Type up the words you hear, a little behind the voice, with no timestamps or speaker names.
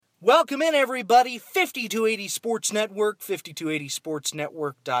Welcome in, everybody. 5280 Sports Network,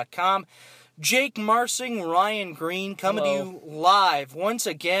 5280sportsnetwork.com. Jake Marsing, Ryan Greene coming to you live once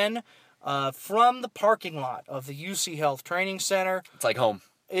again from the parking lot of the UC Health Training Center. It's like home.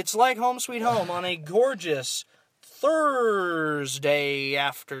 It's like home sweet home on a gorgeous Thursday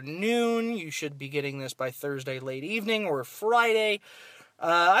afternoon. You should be getting this by Thursday late evening or Friday.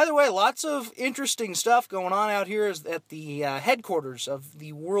 Either way, lots of interesting stuff going on out here at the headquarters of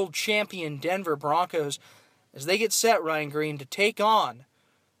the world champion Denver Broncos as they get set, Ryan Greene, to take on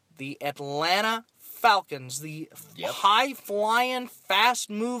the Atlanta Falcons, the high-flying,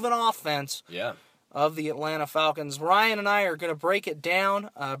 fast-moving offense of the Atlanta Falcons. Ryan and I are going to break it down,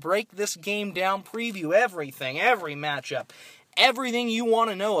 break this game down, preview everything, every matchup, everything you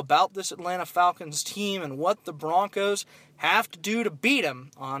want to know about this Atlanta Falcons team and what the Broncos have to do to beat them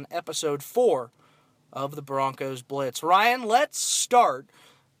on episode 4 of the Broncos Blitz. Ryan, let's start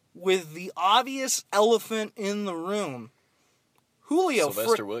with the obvious elephant in the room. Julio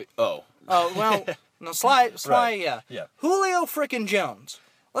Sylvester Williams. Julio frickin' Jones.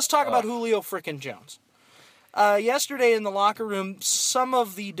 Let's talk about Julio frickin' Jones. Yesterday in the locker room, some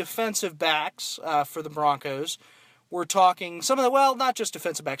of the defensive backs for the Broncos were talking, not just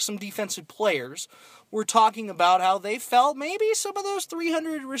defensive backs, some defensive players were talking about how they felt maybe some of those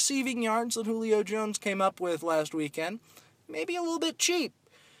 300 receiving yards that Julio Jones came up with last weekend, maybe a little bit cheap.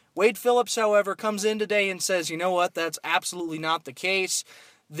 Wade Phillips, however, comes in today and says, you know what, that's absolutely not the case.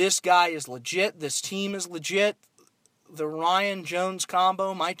 This guy is legit. This team is legit. The Ryan-Jones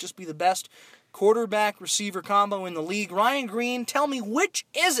combo might just be the best quarterback-receiver combo in the league. Ryan Greene, tell me, which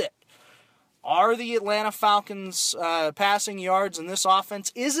is it? Are the Atlanta Falcons passing yards in this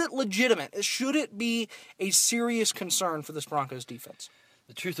offense, is it legitimate? Should it be a serious concern for this Broncos defense?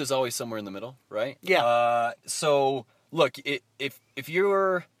 The truth is always somewhere in the middle, right? Yeah. So, look, if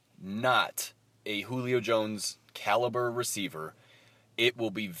you're not a Julio Jones caliber receiver, it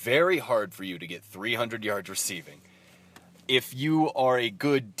will be very hard for you to get 300 yards receiving. If you are a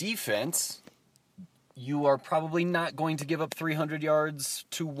good defense, you are probably not going to give up 300 yards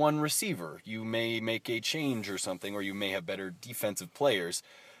to one receiver. You may make a change or something, or you may have better defensive players.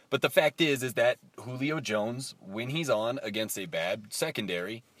 But the fact is that Julio Jones, when he's on against a bad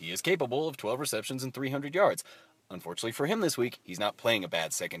secondary, he is capable of 12 receptions and 300 yards. Unfortunately for him this week, he's not playing a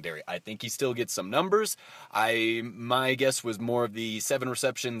bad secondary. I think he still gets some numbers. My guess was more of the 7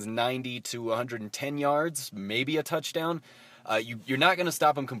 receptions, 90 to 110 yards, maybe a touchdown. You're not going to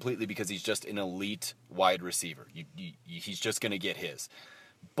stop him completely because he's just an elite wide receiver. He's just going to get his.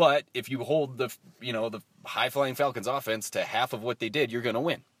 But if you hold the high-flying Falcons offense to half of what they did, you're going to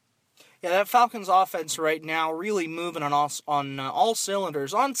win. Yeah, that Falcons offense right now really moving on all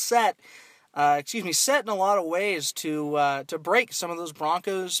cylinders, set in a lot of ways to break some of those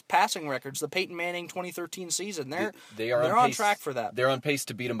Broncos passing records. The Peyton Manning 2013 season, they're on track for that. They're on pace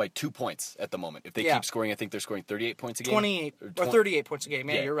to beat them by 2 points at the moment. If they keep scoring, I think they're scoring 38 points a game. 28 or 38 points a game.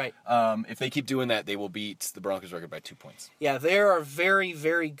 Yeah, you're right. If they keep doing that, they will beat the Broncos record by 2 points. Yeah, they're a very,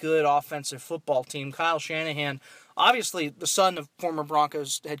 very good offensive football team. Kyle Shanahan, obviously the son of former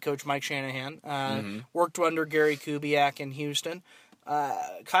Broncos head coach Mike Shanahan, worked under Gary Kubiak in Houston.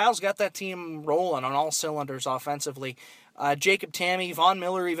 Kyle's got that team rolling on all cylinders offensively. Jacob Tamme, Von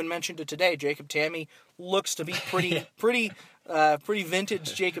Miller even mentioned it today. Jacob Tamme looks to be pretty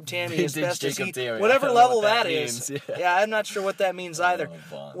vintage Jacob Tamme as best as he, whatever level that is. Yeah, I'm not sure what that means either.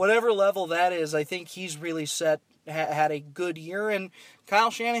 Whatever level that is, I think he's really had a good year, and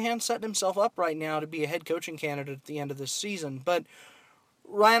Kyle Shanahan setting himself up right now to be a head coaching candidate at the end of this season. But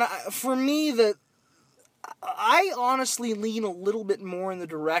Ryan, for me, I honestly lean a little bit more in the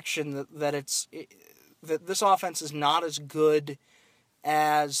direction that this offense is not as good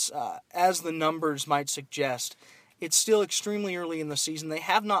as the numbers might suggest. It's still extremely early in the season. They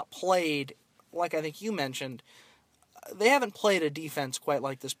have not played, like I think you mentioned, they haven't played a defense quite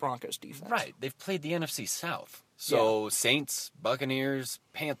like this Broncos defense. Right. They've played the NFC South. So Saints, Buccaneers,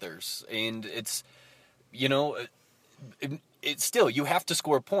 Panthers, and it's still, you have to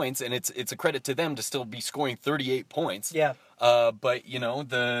score points, and it's a credit to them to still be scoring 38 points. Yeah. But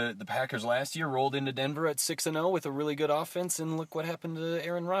the Packers last year rolled into Denver at 6-0 with a really good offense, and look what happened to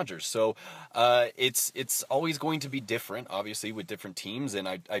Aaron Rodgers. So it's always going to be different, obviously, with different teams, and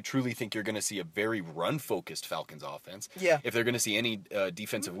I truly think you're going to see a very run-focused Falcons offense. Yeah. If they're going to see any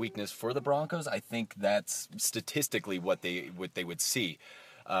defensive weakness for the Broncos, I think that's statistically what they would see.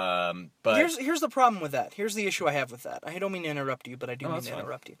 But here's the problem with that. Here's the issue I have with that. I don't mean to interrupt you, but I do mean to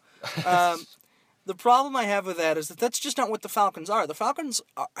interrupt you. The problem I have with that is that that's just not what the Falcons are. The Falcons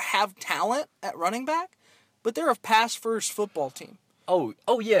have talent at running back, but they're a pass-first football team.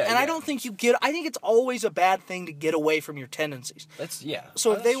 Oh yeah. And I don't think I think it's always a bad thing to get away from your tendencies.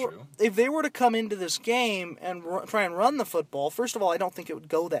 So if they were to come into this game and try and run the football, first of all, I don't think it would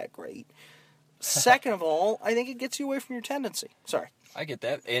go that great. Second of all, I think it gets you away from your tendency. Sorry. I get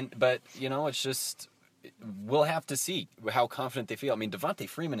that. But it's just, we'll have to see how confident they feel. I mean, Devontae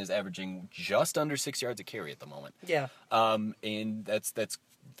Freeman is averaging just under 6 yards a carry at the moment. Yeah. And that's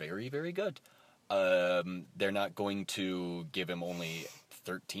very, very good. They're not going to give him only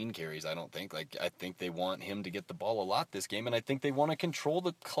 13 carries, I don't think. I think they want him to get the ball a lot this game, and I think they want to control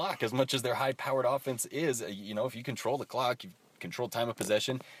the clock as much as their high-powered offense is. If you control the clock, you control time of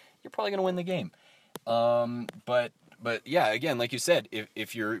possession, you're probably going to win the game. But yeah, again, like you said,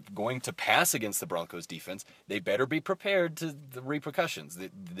 if you're going to pass against the Broncos defense, they better be prepared to the repercussions.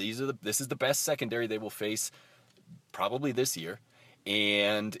 This is the best secondary they will face probably this year,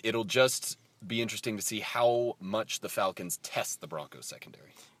 and it'll just be interesting to see how much the Falcons test the Broncos secondary.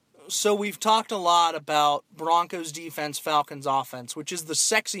 So we've talked a lot about Broncos defense, Falcons offense, which is the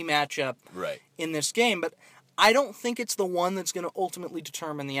sexy matchup in this game, but I don't think it's the one that's going to ultimately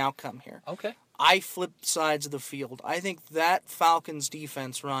determine the outcome here. Okay. I flipped sides of the field. I think that Falcons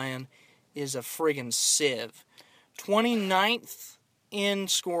defense, Ryan, is a friggin' sieve. 29th in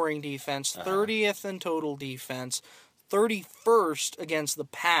scoring defense, 30th in total defense, 31st against the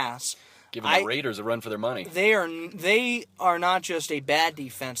pass. Giving the Raiders a run for their money. They are not just a bad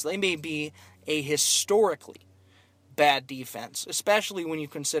defense. They may be a historically bad defense, especially when you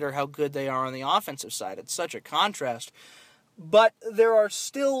consider how good they are on the offensive side. It's such a contrast. But there are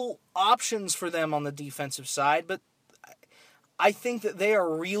still options for them on the defensive side, but I think that they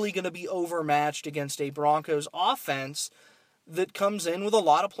are really going to be overmatched against a Broncos offense that comes in with a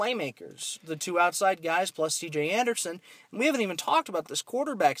lot of playmakers. The two outside guys plus C.J. Anderson. And we haven't even talked about this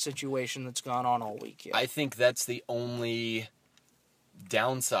quarterback situation that's gone on all week yet. I think that's the only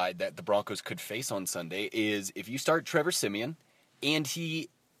downside that the Broncos could face on Sunday is if you start Trevor Siemian and he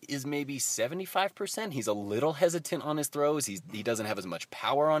is maybe 75%, he's a little hesitant on his throws, he doesn't have as much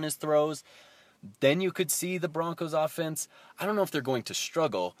power on his throws, then you could see the Broncos offense. I don't know if they're going to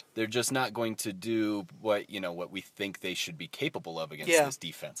struggle. They're just not going to do what we think they should be capable of against this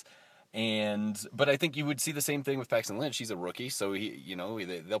defense. But I think you would see the same thing with Paxton Lynch. He's a rookie, so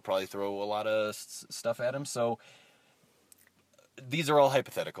they'll probably throw a lot of stuff at him. So these are all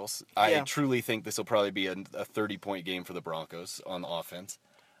hypotheticals. I truly think this will probably be a 30-point game for the Broncos on offense.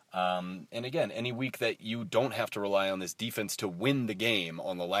 And again, any week that you don't have to rely on this defense to win the game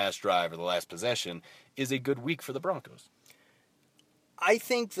on the last drive or the last possession is a good week for the Broncos. I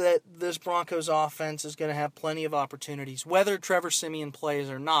think that this Broncos offense is going to have plenty of opportunities, whether Trevor Siemian plays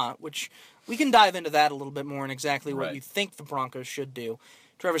or not, which we can dive into that a little bit more and exactly what you think the Broncos should do.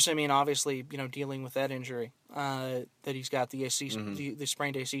 Trevor Siemian, obviously, dealing with that injury that he's got, the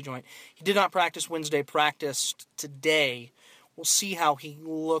sprained AC joint. He did not practice Wednesday, practiced today. We'll see how he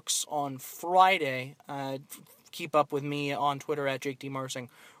looks on Friday. Keep up with me on Twitter at Jake D. Marsing,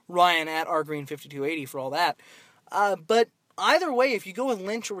 Ryan at rgreen5280 for all that. But either way, if you go with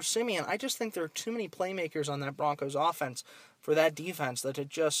Lynch or Siemian, I just think there are too many playmakers on that Broncos offense for that defense that's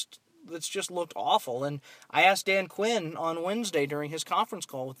just looked awful. And I asked Dan Quinn on Wednesday during his conference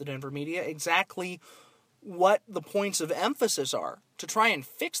call with the Denver media exactly what the points of emphasis are to try and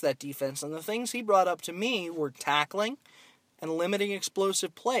fix that defense. And the things he brought up to me were tackling and limiting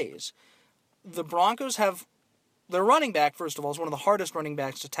explosive plays. The Broncos have their running back, first of all, is one of the hardest running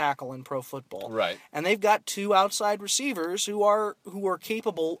backs to tackle in pro football. Right. And they've got two outside receivers who are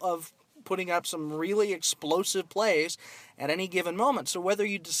capable of putting up some really explosive plays at any given moment. So whether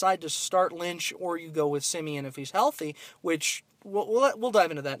you decide to start Lynch or you go with Siemian if he's healthy, which we'll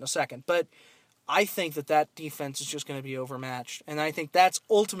dive into that in a second, but I think that defense is just going to be overmatched, and I think that's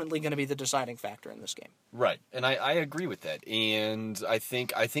ultimately going to be the deciding factor in this game. Right, and I agree with that, and I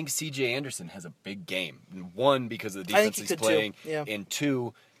think C.J. Anderson has a big game. One, because of the defense he's playing, and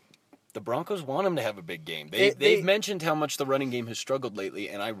two, the Broncos want him to have a big game. They've mentioned how much the running game has struggled lately,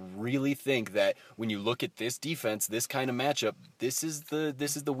 and I really think that when you look at this defense, this kind of matchup, this is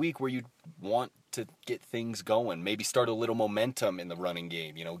the week where you want to get things going. Maybe start a little momentum in the running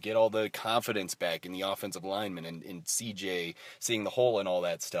game. Get all the confidence back in the offensive linemen and CJ seeing the hole and all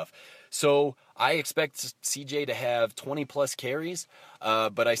that stuff. So I expect CJ to have 20-plus carries,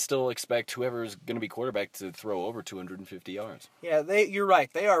 but I still expect whoever's going to be quarterback to throw over 250 yards. Yeah, you're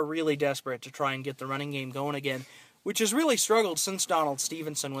right. They are really desperate to try and get the running game going again, which has really struggled since Donald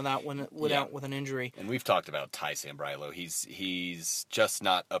Stevenson went out with an injury. And we've talked about Ty Sambrailo. He's just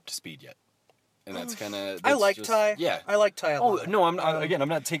not up to speed yet. And that's kind of... I like Ty. Yeah. I like Ty a lot. Oh, no, I'm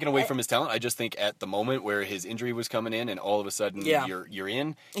not taking away from his talent. I just think at the moment where his injury was coming in and all of a sudden you're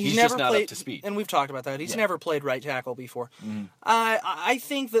in, he's just not up to speed. And we've talked about that. He's never played right tackle before. Mm-hmm. I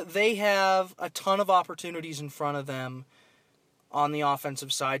think that they have a ton of opportunities in front of them on the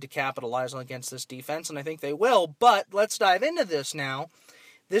offensive side to capitalize against this defense, and I think they will. But let's dive into this now.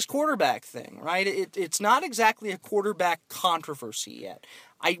 This quarterback thing, right? It's not exactly a quarterback controversy yet.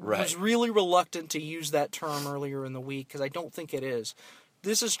 I was really reluctant to use that term earlier in the week because I don't think it is.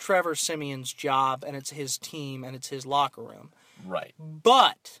 This is Trevor Siemian's job, and it's his team, and it's his locker room. Right.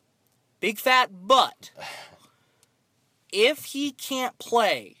 But, big fat but, if he can't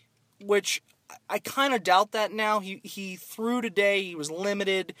play, which I kind of doubt that now. He threw today. He was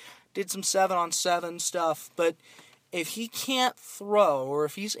limited, did some 7-on-7 stuff, but if he can't throw or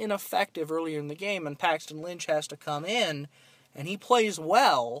if he's ineffective earlier in the game and Paxton Lynch has to come in and he plays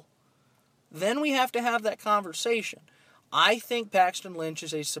well, then we have to have that conversation. I think Paxton Lynch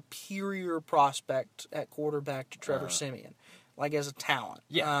is a superior prospect at quarterback to Trevor Siemian, like as a talent.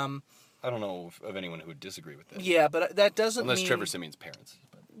 Yeah. I don't know of anyone who would disagree with that. Yeah, but that doesn't Unless mean... Trevor Siemian's parents.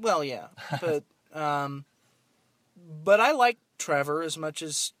 Well, yeah. But but I like Trevor as much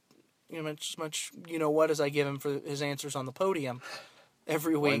as as I give him for his answers on the podium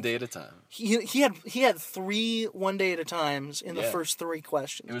every week. 1 day at a time. He had 3 1 day at a times in the first 3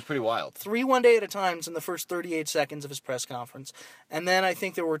 questions. It was pretty wild. 3 1 day at a times in the first 38 seconds of his press conference. And then I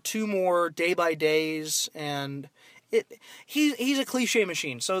think there were 2 more day by days, and he's a cliche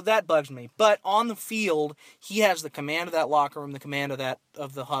machine, so that bugs me. But on the field, he has the command of that locker room, the command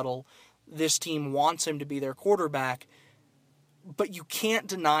of the huddle. This team wants him to be their quarterback. But you can't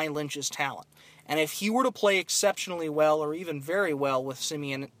deny Lynch's talent. And if he were to play exceptionally well or even very well with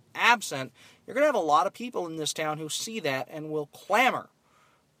Siemian absent, you're going to have a lot of people in this town who see that and will clamor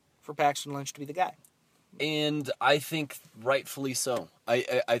for Paxton Lynch to be the guy. And I think rightfully so.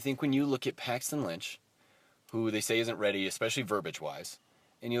 I think when you look at Paxton Lynch, who they say isn't ready, especially verbiage-wise,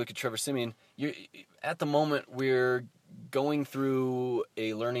 and you look at Trevor Siemian, at the moment we're going through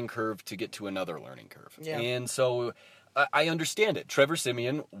a learning curve to get to another learning curve. Yeah. And so... I understand it. Trevor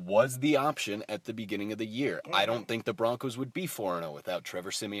Siemian was the option at the beginning of the year. Mm-hmm. I don't think the Broncos would be 4-0 without Trevor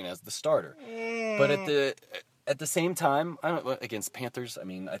Siemian as the starter. But at the same time, against Panthers, I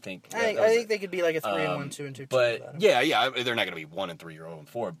mean, I think they could be like a 3-1, 2-2. But yeah, they're not going to be 1-3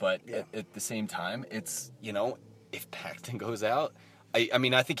 or 0-4. But at the same time, it's if Paxton goes out. I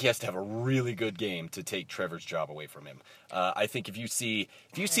mean, I think he has to have a really good game to take Trevor's job away from him. I think if you see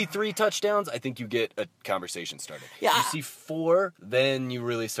 3 touchdowns, I think you get a conversation started. Yeah. If you see 4, then you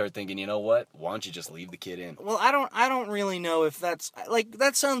really start thinking, you know what? Why don't you just leave the kid in? Well, I don't really know if that's like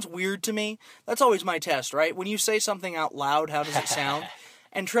that sounds weird to me. That's always my test, right? When you say something out loud, how does it sound?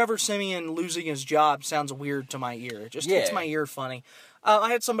 And Trevor Siemian losing his job sounds weird to my ear. It just hits my ear funny.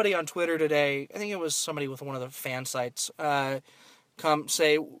 I had somebody on Twitter today. I think it was somebody with one of the fan sites. Come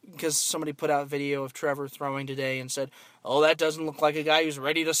say, because somebody put out a video of Trevor throwing today and said, oh, that doesn't look like a guy who's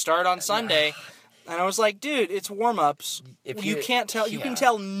ready to start on Sunday. And I was like, dude, it's warm-ups. You can't tell. You can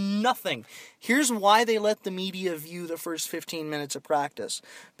tell nothing. Here's why they let the media view the first 15 minutes of practice.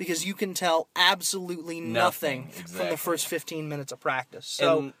 Because you can tell absolutely nothing from the first 15 minutes of practice.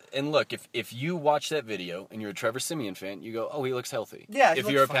 So, and look, if you watch that video and you're a Trevor Siemian fan, you go, oh, he looks healthy. Yeah, if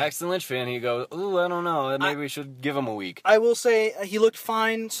you're a Paxton Lynch fan, you go, ooh, I don't know. Maybe we should give him a week. I will say he looked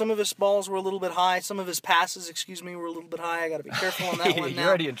fine. Some of his balls were a little bit high. Some of his passes, were a little bit high. I got to be careful on that one now. You're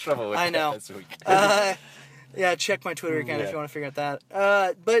already in trouble with that this week. Yeah, check my Twitter account if you want to figure out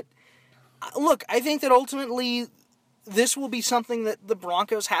that. But, look, I think that ultimately this will be something that the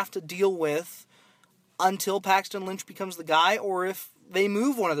Broncos have to deal with until Paxton Lynch becomes the guy, or if they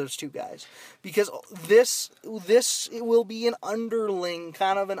move one of those 2 guys. Because this will be an underling,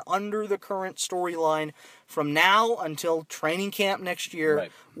 kind of an under-the-current storyline from now until training camp next year.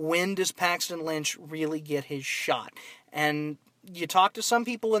 Right. When does Paxton Lynch really get his shot? And you talk to some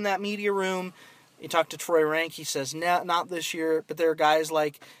people in that media room. You talk to Troy Rank, he says, no, not this year, but there are guys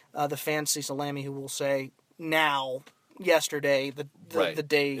like the Fancy Salami who will say, now, yesterday, the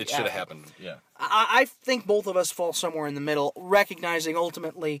day it should have happened, yeah. I think both of us fall somewhere in the middle, recognizing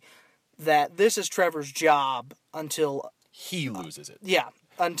ultimately that this is Trevor's job until... he loses it. Yeah,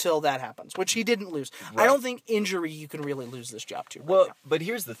 until that happens, which he didn't lose. Right. I don't think injury you can really lose this job to. Well, but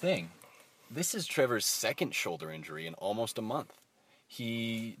here's the thing. This is Trevor's 2nd shoulder injury in almost a month.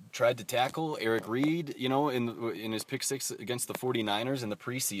 He tried to tackle Eric Reed, in his pick 6 against the 49ers in the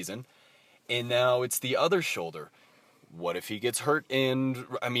preseason, and now it's the other shoulder. What if he gets hurt? And,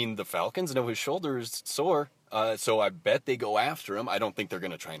 I mean, the Falcons know his shoulder is sore. So I bet they go after him. I don't think they're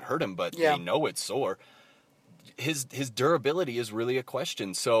going to try and hurt him, but they know it's sore. His durability is really a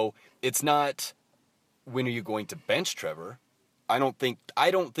question. So it's not, when are you going to bench Trevor? I don't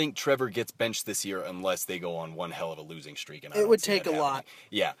think Trevor gets benched this year unless they go on one hell of a losing streak. And it would take a lot.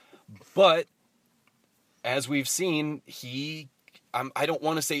 Yeah. But as we've seen, I don't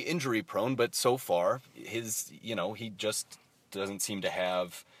want to say injury prone, but so far he just doesn't seem to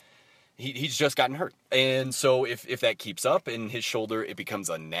have. He's just gotten hurt. And so if that keeps up in his shoulder, it becomes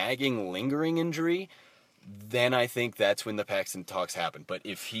a nagging, lingering injury, then I think that's when the Paxton talks happen. But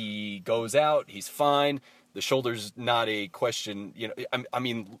if he goes out, he's fine. The shoulder's not a question. I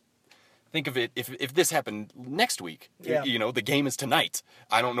mean, think of it, if this happened next week, the game is tonight.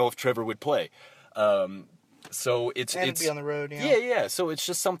 I don't know if Trevor would play. So it's be on the road. Yeah. So it's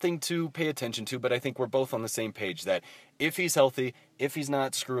just something to pay attention to. But I think we're both on the same page that if he's healthy, if he's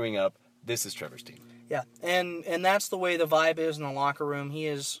not screwing up, this is Trevor's team. Yeah, and that's the way the vibe is in the locker room.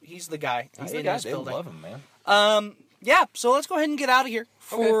 He's the guy. He's the guy. They love him, man. Yeah. So let's go ahead and get out of here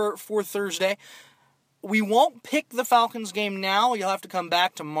for Thursday. We won't pick the Falcons game now. You'll have to come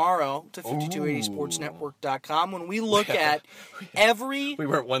back tomorrow to 5280sportsnetwork.com when we look at every... We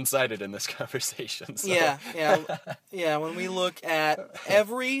weren't one-sided in this conversation. So. Yeah. When we look at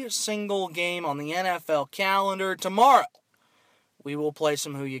every single game on the NFL calendar tomorrow, we will play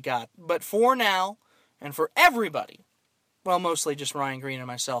some Who You Got. But for now, and for everybody, well, mostly just Ryan Greene and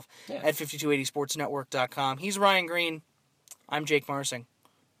myself, at 5280sportsnetwork.com. He's Ryan Greene. I'm Jake Marsing.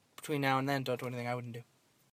 Between now and then, don't do anything I wouldn't do.